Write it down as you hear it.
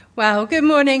Well, good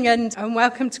morning and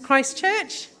welcome to Christ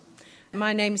Church.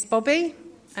 My name's Bobby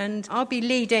and I'll be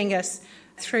leading us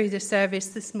through the service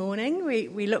this morning.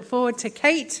 We look forward to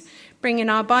Kate bringing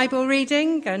our Bible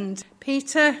reading and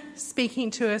Peter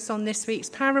speaking to us on this week's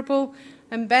parable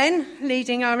and Ben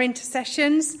leading our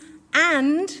intercessions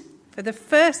and, for the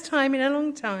first time in a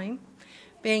long time,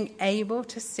 being able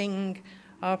to sing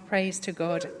our praise to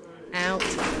God out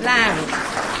loud.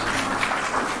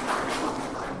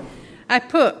 I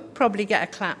probably get a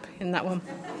clap in that one.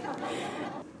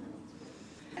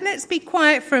 Let's be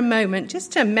quiet for a moment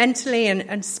just to mentally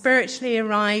and spiritually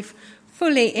arrive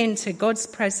fully into God's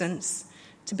presence,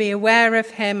 to be aware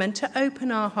of him and to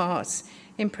open our hearts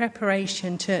in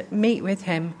preparation to meet with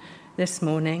him this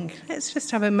morning. Let's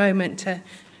just have a moment to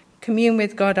commune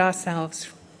with God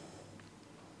ourselves.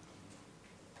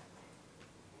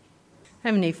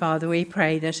 Heavenly Father, we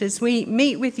pray that as we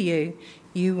meet with you,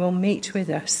 you will meet with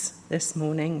us this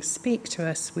morning. Speak to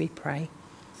us, we pray.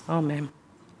 Amen.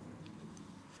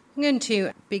 I'm going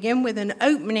to begin with an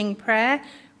opening prayer,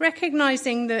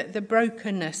 recognising the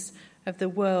brokenness of the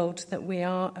world that we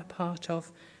are a part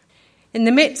of. In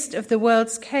the midst of the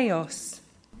world's chaos,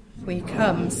 we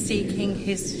come seeking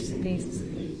his peace.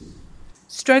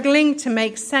 Struggling to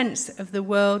make sense of the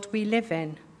world we live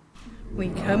in, we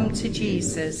come to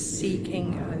Jesus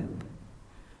seeking hope.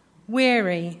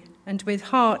 Weary and with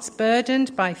hearts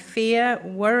burdened by fear,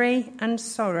 worry and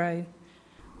sorrow,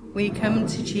 we come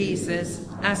to Jesus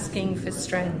asking for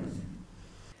strength.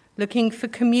 Looking for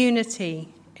community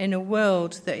in a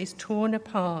world that is torn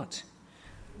apart,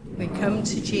 we come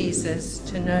to Jesus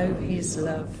to know his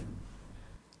love.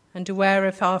 And aware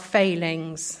of our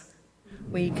failings,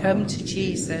 we come to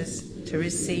Jesus to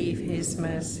receive his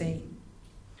mercy.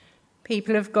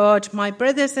 People of God, my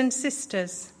brothers and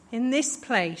sisters, in this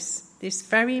place, this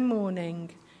very morning,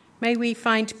 may we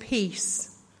find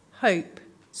peace, hope,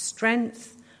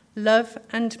 strength, love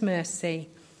and mercy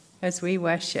as we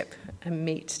worship and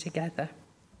meet together.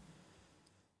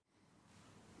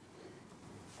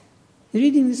 The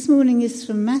reading this morning is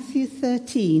from Matthew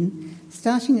 13,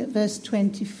 starting at verse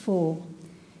 24.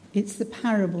 It's the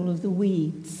parable of the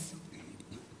weeds.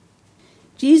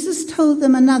 Jesus told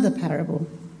them another parable.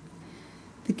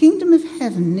 The kingdom of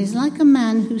heaven is like a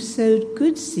man who sowed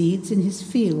good seeds in his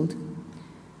field.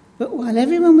 But while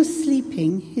everyone was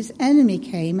sleeping, his enemy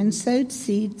came and sowed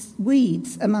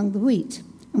weeds among the wheat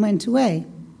and went away.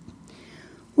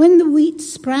 When the wheat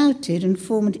sprouted and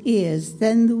formed ears,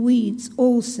 then the weeds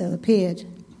also appeared.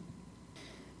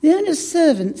 The owner's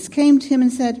servants came to him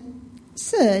and said,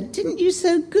 "Sir, didn't you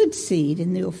sow good seed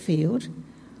in your field?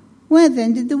 Where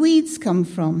then did the weeds come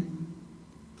from?"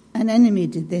 "An enemy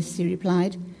did this," he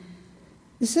replied.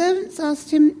 The servants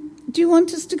asked him, "Do you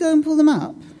want us to go and pull them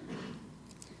up?"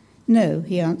 "No,"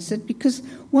 he answered, "because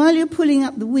while you're pulling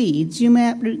up the weeds, you may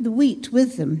uproot the wheat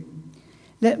with them.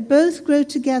 Let both grow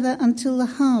together until the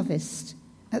harvest.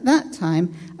 At that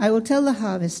time, I will tell the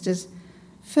harvesters,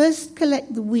 first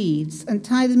collect the weeds and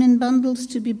tie them in bundles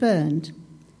to be burned.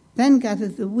 Then gather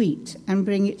the wheat and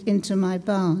bring it into my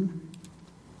barn."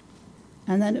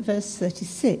 And then at verse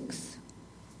 36.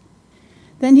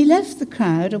 Then he left the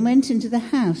crowd and went into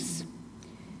the house.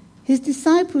 His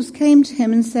disciples came to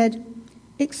him and said,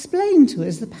 "Explain to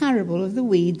us the parable of the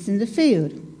weeds in the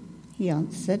field." He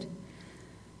answered,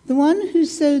 "The one who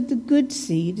sowed the good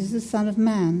seed is the Son of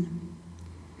Man.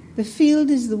 The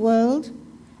field is the world,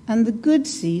 and the good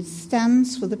seed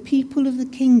stands for the people of the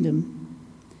kingdom.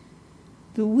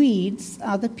 The weeds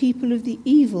are the people of the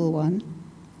evil one,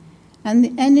 and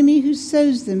the enemy who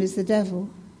sows them is the devil.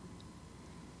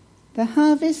 The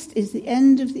harvest is the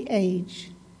end of the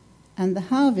age, and the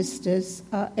harvesters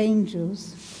are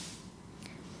angels.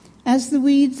 As the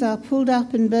weeds are pulled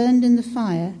up and burned in the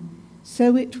fire,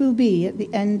 so it will be at the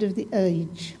end of the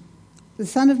age. The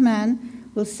Son of Man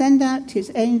will send out his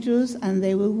angels, and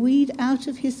they will weed out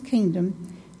of his kingdom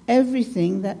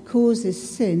everything that causes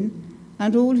sin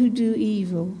and all who do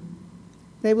evil.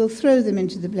 They will throw them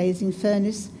into the blazing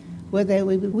furnace, where there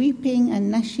will be weeping and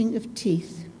gnashing of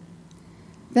teeth.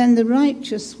 Then the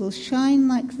righteous will shine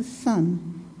like the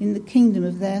sun in the kingdom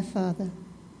of their Father.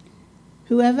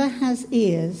 Whoever has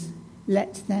ears,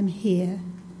 let them hear."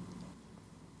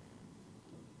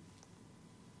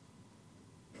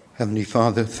 Heavenly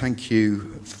Father, thank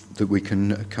you that we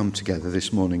can come together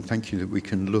this morning. Thank you that we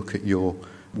can look at your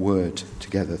word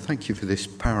together. Thank you for this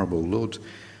parable. Lord,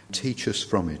 teach us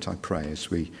from it, I pray, as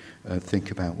we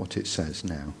think about what it says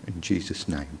now. In Jesus'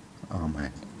 name,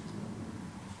 amen.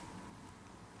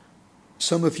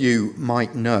 Some of you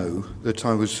might know that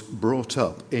I was brought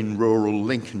up in rural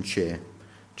Lincolnshire.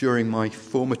 During my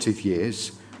formative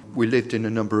years, we lived in a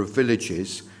number of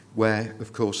villages where,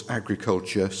 of course,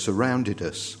 agriculture surrounded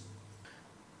us.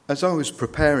 As I was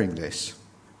preparing this,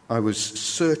 I was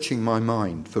searching my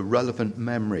mind for relevant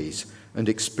memories and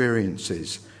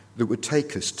experiences that would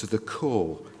take us to the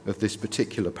core of this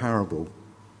particular parable.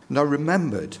 And I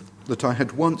remembered that I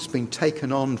had once been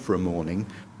taken on for a morning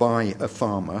by a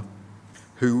farmer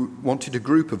who wanted a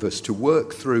group of us to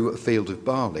work through a field of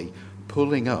barley,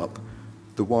 pulling up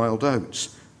the wild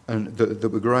oats and that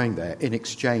were growing there in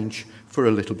exchange for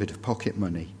a little bit of pocket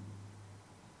money.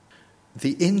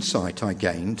 The insight I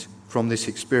gained from this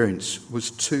experience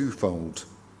was twofold.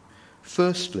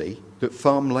 Firstly, that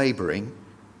farm labouring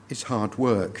is hard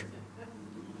work.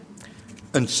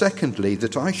 And secondly,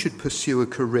 that I should pursue a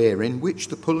career in which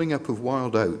the pulling up of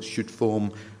wild oats should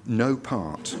form no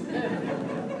part.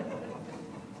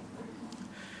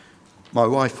 My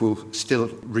wife will still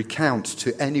recount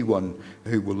to anyone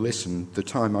who will listen the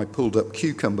time I pulled up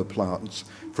cucumber plants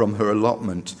from her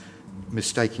allotment,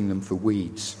 mistaking them for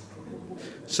weeds.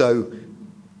 So,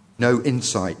 no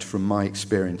insight from my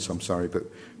experience, I'm sorry, but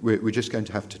we're just going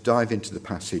to have to dive into the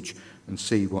passage and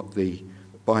see what the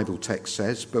Bible text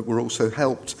says, but we're also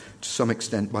helped to some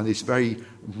extent by this very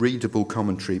readable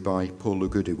commentary by Paul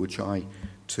Laguda, which I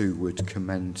too would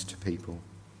commend to people.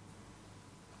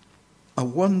 I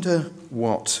wonder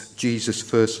what Jesus'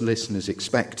 first listeners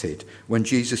expected when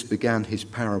Jesus began his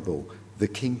parable, "The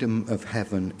kingdom of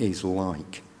heaven is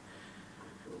like."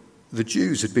 The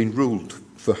Jews had been ruled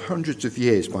for hundreds of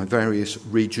years by various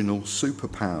regional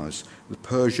superpowers, the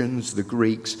Persians, the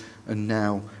Greeks, and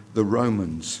now the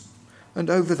Romans. And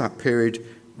over that period,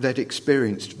 they'd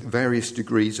experienced various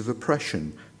degrees of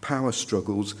oppression, power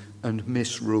struggles, and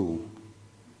misrule.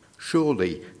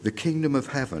 Surely the kingdom of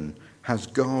heaven has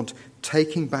God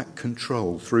taking back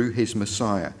control through his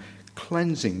Messiah,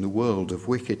 cleansing the world of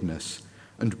wickedness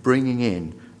and bringing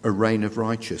in a reign of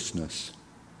righteousness.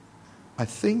 I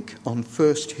think on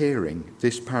first hearing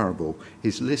this parable,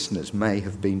 his listeners may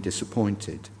have been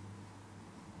disappointed.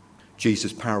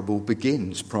 Jesus' parable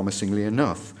begins promisingly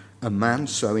enough, a man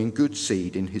sowing good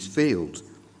seed in his field.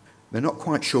 They're not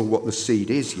quite sure what the seed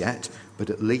is yet,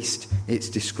 but at least it's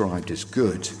described as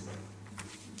good.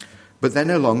 But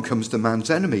then along comes the man's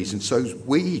enemies and sows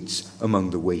weeds among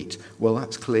the wheat. Well,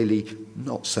 that's clearly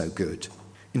not so good.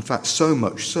 In fact, so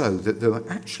much so that there were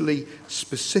actually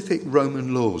specific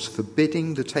Roman laws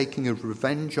forbidding the taking of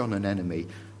revenge on an enemy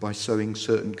by sowing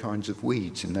certain kinds of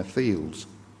weeds in their fields.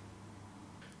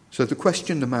 So the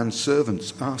question the man's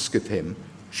servants ask of him,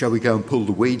 "Shall we go and pull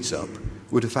the weeds up?"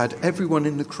 would have had everyone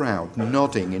in the crowd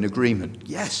nodding in agreement.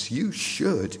 Yes, you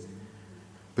should.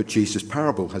 But Jesus'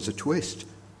 parable has a twist.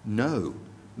 No,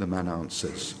 the man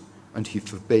answers, and he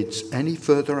forbids any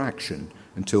further action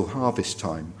until harvest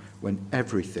time, when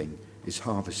everything is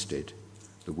harvested.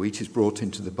 The wheat is brought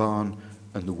into the barn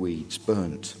and the weeds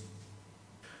burnt.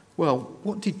 Well,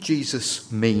 what did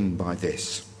Jesus mean by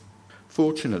this?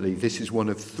 Fortunately, this is one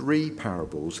of three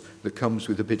parables that comes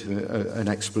with a bit of an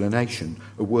explanation,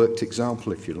 a worked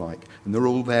example, if you like, and they're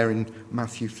all there in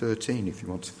Matthew 13 if you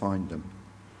want to find them.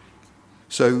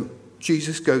 So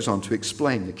Jesus goes on to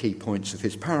explain the key points of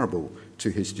his parable to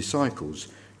his disciples.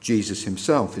 Jesus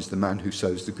himself is the man who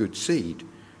sows the good seed.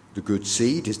 The good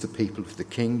seed is the people of the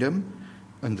kingdom,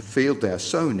 and the field they are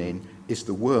sown in is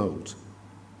the world.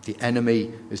 The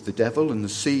enemy is the devil, and the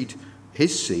seed,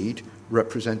 his seed,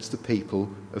 represents the people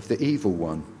of the evil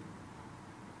one.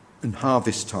 And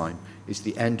harvest time is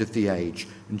the end of the age,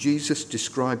 and Jesus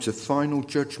describes a final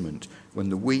judgment when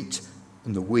the wheat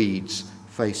and the weeds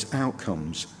face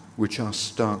outcomes which are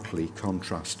starkly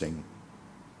contrasting.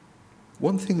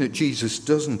 One thing that Jesus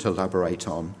doesn't elaborate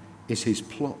on is his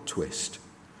plot twist.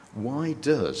 Why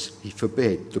does he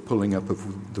forbid the pulling up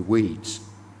of the weeds?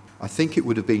 I think it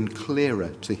would have been clearer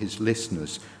to his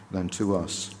listeners than to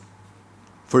us.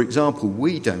 For example,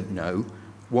 we don't know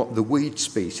what the weed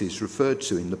species referred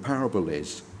to in the parable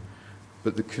is,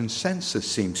 but the consensus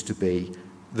seems to be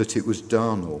that it was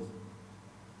darnel.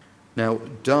 Now,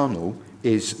 darnel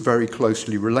is very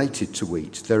closely related to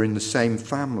wheat. They're in the same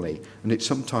family, and it's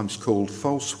sometimes called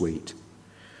false wheat.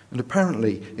 And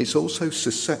apparently, it's also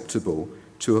susceptible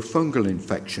to a fungal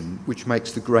infection which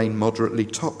makes the grain moderately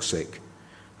toxic,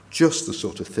 just the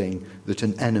sort of thing that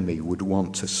an enemy would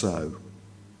want to sow.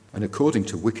 And according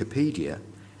to Wikipedia,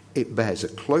 it bears a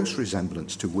close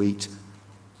resemblance to wheat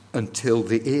until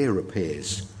the ear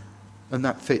appears. And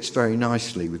that fits very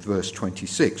nicely with verse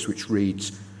 26, which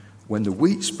reads, "When the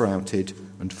wheat sprouted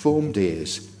and formed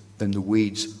ears, then the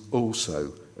weeds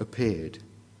also appeared."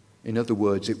 In other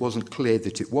words, it wasn't clear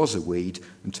that it was a weed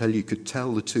until you could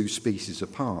tell the two species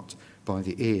apart by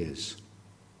the ears.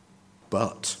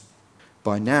 But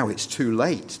By now it's too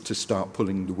late to start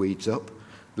pulling the weeds up.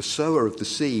 The sower of the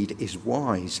seed is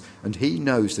wise, and he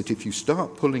knows that if you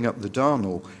start pulling up the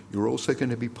darnel, you're also going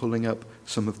to be pulling up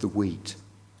some of the wheat.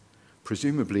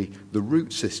 Presumably, the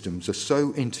root systems are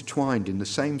so intertwined in the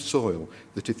same soil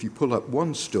that if you pull up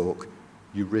one stalk,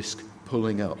 you risk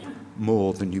pulling up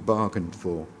more than you bargained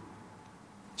for.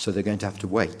 So they're going to have to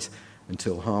wait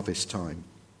until harvest time.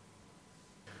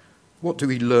 What do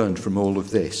we learn from all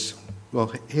of this?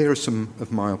 Well, here are some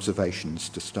of my observations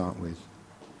to start with.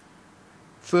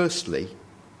 Firstly,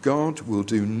 God will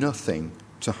do nothing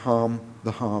to harm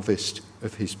the harvest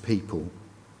of his people.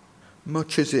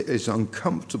 Much as it is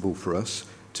uncomfortable for us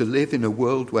to live in a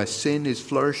world where sin is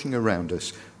flourishing around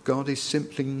us, God is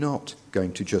simply not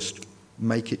going to just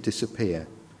make it disappear.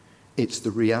 It's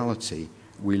the reality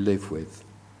we live with.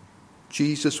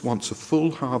 Jesus wants a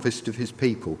full harvest of his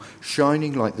people,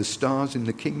 shining like the stars in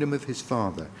the kingdom of his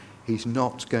Father. He's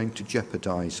not going to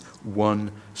jeopardize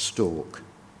one stalk.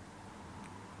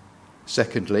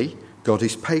 Secondly, God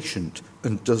is patient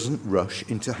and doesn't rush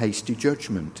into hasty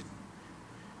judgment.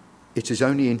 It is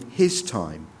only in his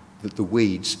time that the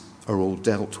weeds are all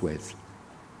dealt with.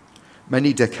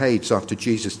 Many decades after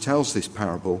Jesus tells this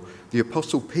parable, the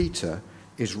Apostle Peter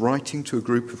is writing to a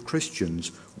group of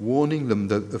Christians, warning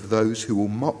them of those who will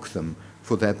mock them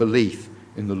for their belief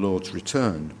in the Lord's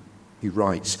return. He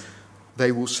writes,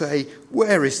 "They will say,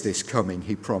 'Where is this coming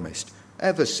he promised?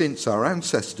 Ever since our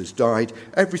ancestors died,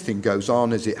 everything goes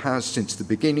on as it has since the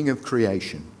beginning of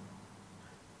creation.'"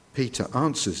 Peter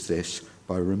answers this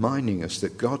by reminding us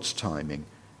that God's timing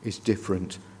is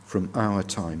different from our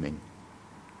timing.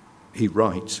 He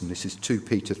writes, and this is 2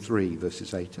 Peter 3,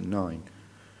 verses 8 and 9,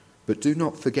 "But do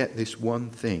not forget this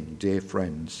one thing, dear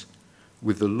friends.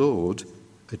 With the Lord,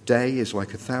 a day is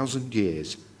like 1,000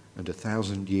 years, and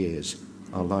 1,000 years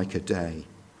are like a day.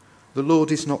 The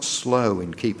Lord is not slow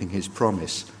in keeping his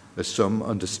promise, as some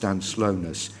understand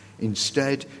slowness.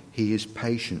 Instead, he is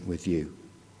patient with you."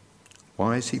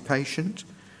 Why is he patient?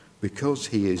 Because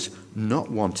he is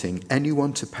not wanting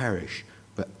anyone to perish,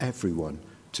 but everyone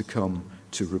to come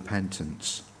to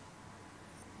repentance.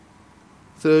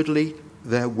 Thirdly,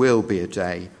 there will be a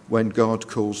day when God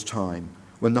calls time,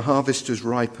 when the harvest has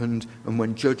ripened and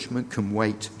when judgment can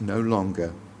wait no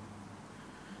longer.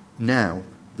 Now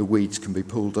the weeds can be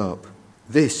pulled up.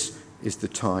 This is the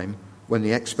time when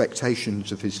the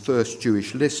expectations of his first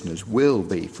Jewish listeners will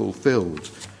be fulfilled.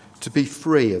 To be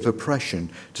free of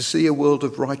oppression, to see a world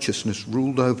of righteousness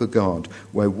ruled over God,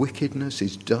 where wickedness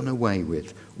is done away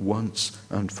with once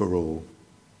and for all.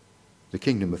 The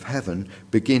kingdom of heaven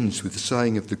begins with the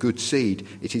sowing of the good seed.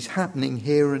 It is happening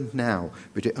here and now,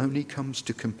 but it only comes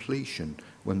to completion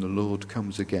when the Lord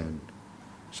comes again.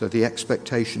 So the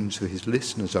expectations for his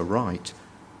listeners are right,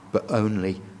 but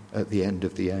only at the end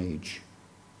of the age.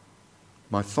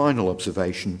 My final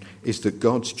observation is that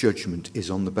God's judgment is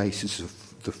on the basis of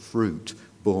the fruit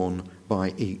borne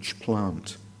by each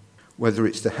plant, whether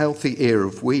it's the healthy ear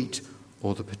of wheat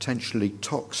or the potentially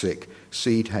toxic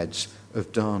seed heads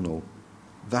of darnel.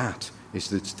 That is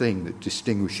the thing that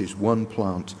distinguishes one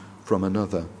plant from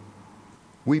another.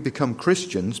 We become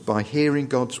Christians by hearing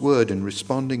God's word and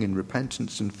responding in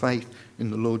repentance and faith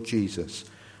in the Lord Jesus.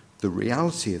 The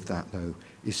reality of that, though,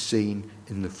 is seen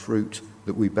in the fruit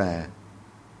that we bear.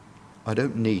 I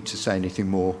don't need to say anything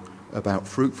more about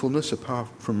fruitfulness apart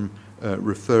from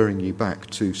referring you back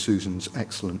to Susan's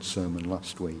excellent sermon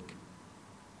last week.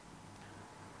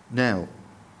 Now,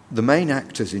 the main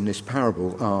actors in this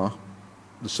parable are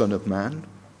the Son of Man,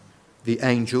 the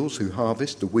angels who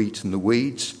harvest the wheat and the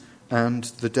weeds, and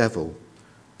the devil.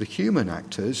 The human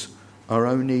actors are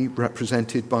only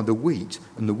represented by the wheat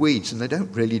and the weeds, and they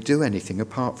don't really do anything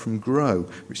apart from grow,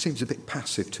 which seems a bit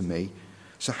passive to me.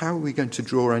 So how are we going to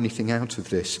draw anything out of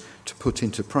this to put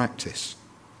into practice?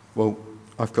 Well,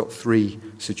 I've got 3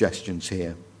 suggestions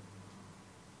here.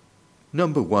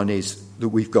 Number 1 is that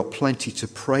we've got plenty to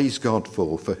praise God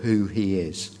for who he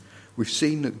is. We've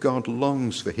seen that God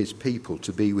longs for his people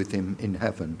to be with him in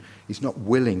heaven. He's not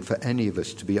willing for any of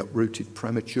us to be uprooted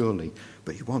prematurely,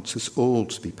 but he wants us all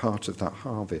to be part of that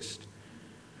harvest.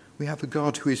 We have a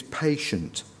God who is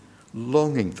patient,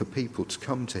 longing for people to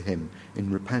come to him in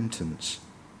repentance.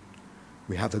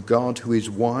 We have a God who is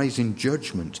wise in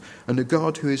judgment and a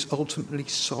God who is ultimately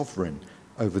sovereign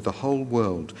over the whole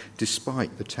world,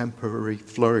 despite the temporary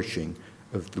flourishing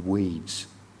of the weeds.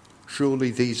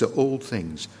 Surely these are all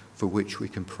things for which we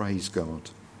can praise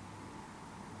God.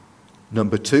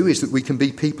 Number 2 is that we can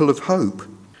be people of hope.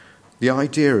 The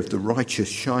idea of the righteous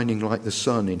shining like the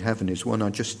sun in heaven is one I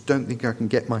just don't think I can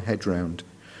get my head round.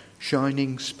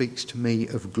 Shining speaks to me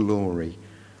of glory,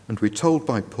 And we're told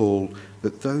by Paul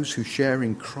that those who share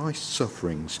in Christ's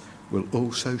sufferings will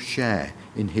also share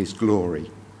in his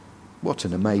glory. What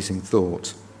an amazing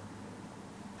thought.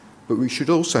 But we should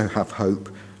also have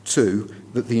hope, too,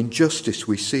 that the injustice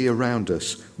we see around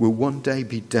us will one day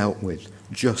be dealt with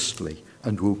justly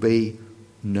and will be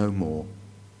no more.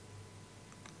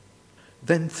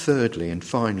 Then thirdly and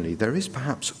finally, there is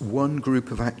perhaps one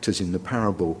group of actors in the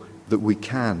parable that we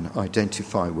can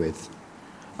identify with.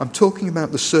 I'm talking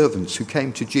about the servants who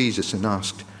came to Jesus and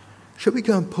asked, "Shall we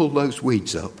go and pull those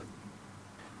weeds up?"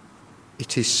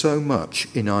 It is so much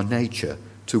in our nature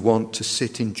to want to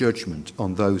sit in judgment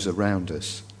on those around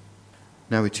us.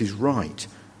 Now, it is right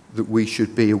that we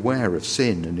should be aware of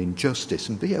sin and injustice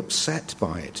and be upset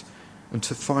by it and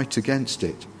to fight against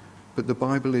it. But the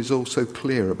Bible is also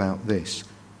clear about this.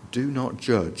 Do not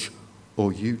judge,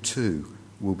 or you too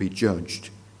will be judged,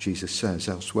 Jesus says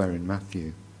elsewhere in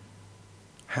Matthew.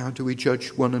 How do we judge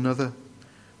one another?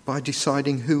 By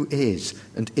deciding who is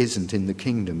and isn't in the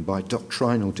kingdom by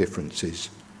doctrinal differences,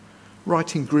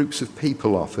 writing groups of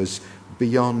people off as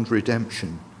beyond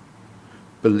redemption,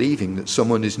 believing that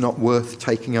someone is not worth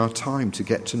taking our time to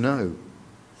get to know,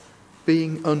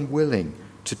 being unwilling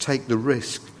to take the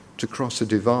risk to cross a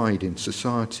divide in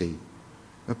society,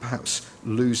 or perhaps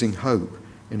losing hope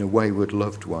in a wayward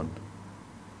loved one.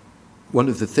 One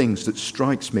of the things that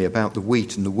strikes me about the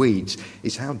wheat and the weeds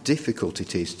is how difficult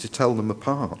it is to tell them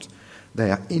apart.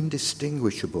 They are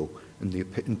indistinguishable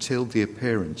until the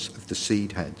appearance of the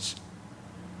seed heads.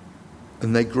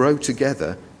 And they grow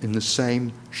together in the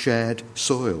same shared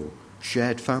soil,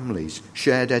 shared families,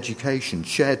 shared education,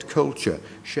 shared culture,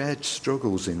 shared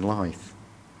struggles in life.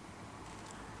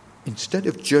 Instead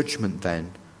of judgment,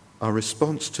 then, our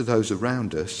response to those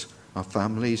around us, our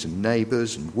families and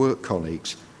neighbours and work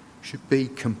colleagues, should be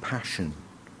compassion.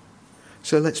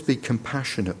 So let's be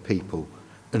compassionate people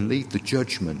and leave the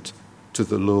judgment to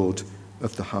the Lord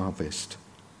of the harvest.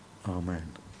 Amen.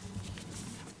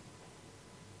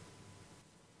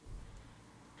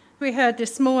 We heard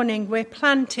this morning we're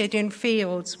planted in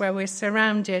fields where we're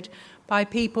surrounded by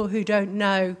people who don't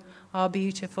know our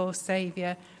beautiful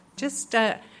Saviour. Just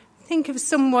think of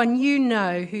someone you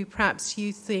know who perhaps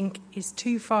you think is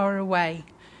too far away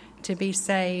to be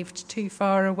saved, too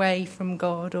far away from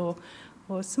God, or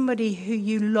somebody who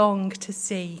you long to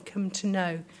see come to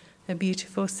know the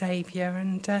beautiful Saviour,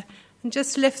 and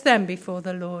just lift them before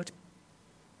the Lord.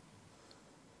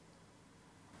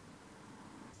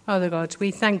 Father God,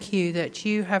 we thank you that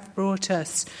you have brought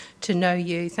us to know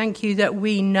you. Thank you that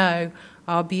we know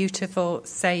our beautiful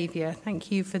Saviour.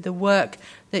 Thank you for the work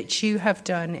that you have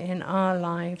done in our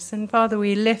lives. And Father,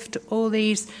 we lift all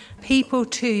these people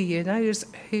to you, those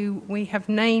who we have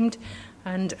named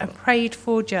and prayed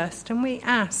for just. And we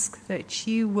ask that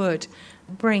you would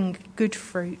bring good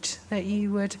fruit, that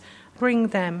you would bring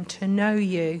them to know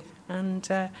you. And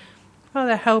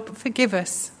Father, forgive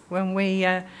us when we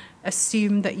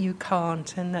assume that you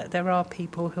can't and that there are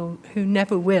people who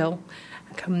never will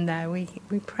come there. We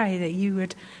pray that you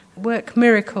would work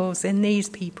miracles in these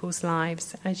people's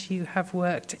lives as you have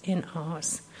worked in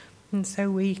ours. And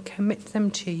so we commit them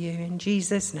to you in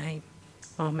Jesus' name.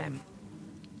 Amen.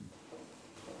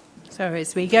 So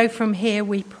as we go from here,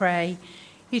 we pray,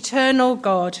 Eternal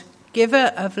God,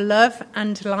 giver of love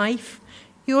and life,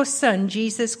 your Son,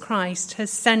 Jesus Christ,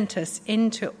 has sent us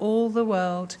into all the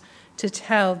world to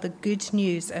tell the good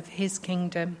news of his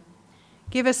kingdom.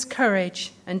 Give us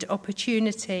courage and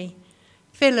opportunity.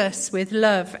 Fill us with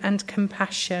love and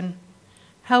compassion.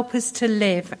 Help us to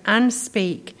live and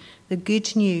speak the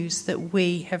good news that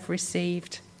we have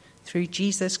received. Through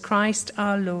Jesus Christ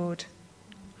our Lord.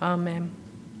 Amen.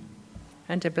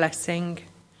 And a blessing.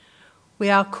 We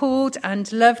are called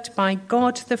and loved by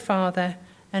God the Father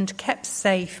and kept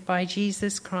safe by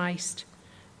Jesus Christ.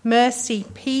 Mercy,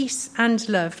 peace and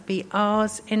love be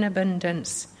ours in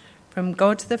abundance. From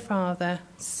God the Father,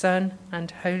 Son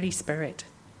and Holy Spirit.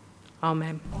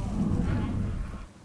 Amen.